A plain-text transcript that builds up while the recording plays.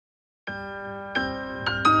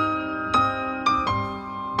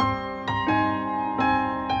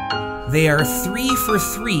They are 3 for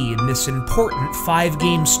 3 in this important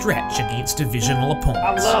 5-game stretch against divisional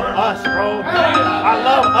opponents. I love us, bro. I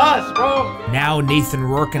love us, bro. Now Nathan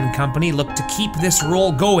Rourke and company look to keep this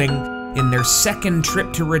roll going in their second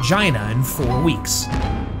trip to Regina in 4 weeks.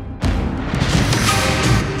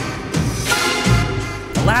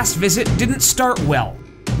 The last visit didn't start well,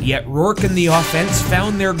 yet Rourke and the offense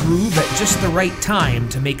found their groove at just the right time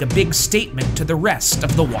to make a big statement to the rest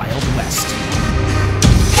of the Wild West.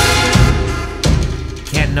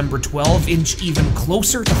 Can number 12 inch even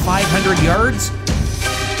closer to 500 yards?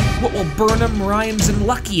 What will Burnham, Rhymes, and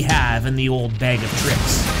Lucky have in the old bag of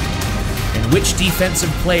tricks? And which defensive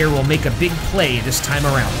player will make a big play this time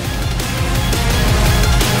around?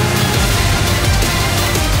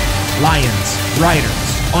 Lions,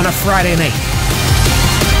 Riders, on a Friday night.